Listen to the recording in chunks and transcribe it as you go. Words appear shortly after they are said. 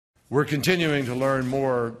We're continuing to learn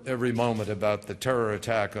more every moment about the terror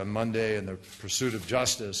attack on Monday and the pursuit of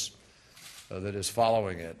justice that is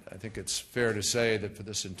following it. I think it's fair to say that for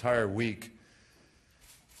this entire week,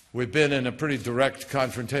 we've been in a pretty direct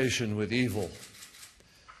confrontation with evil.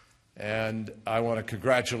 And I want to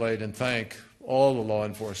congratulate and thank all the law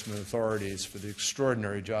enforcement authorities for the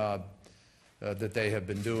extraordinary job that they have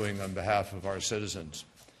been doing on behalf of our citizens.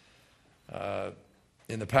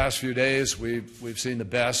 In the past few days, we've seen the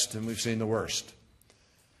best and we've seen the worst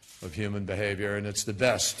of human behavior, and it's the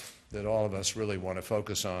best that all of us really want to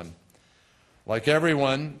focus on. Like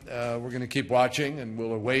everyone, we're going to keep watching, and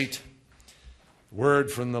we'll await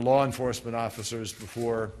word from the law enforcement officers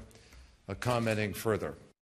before commenting further.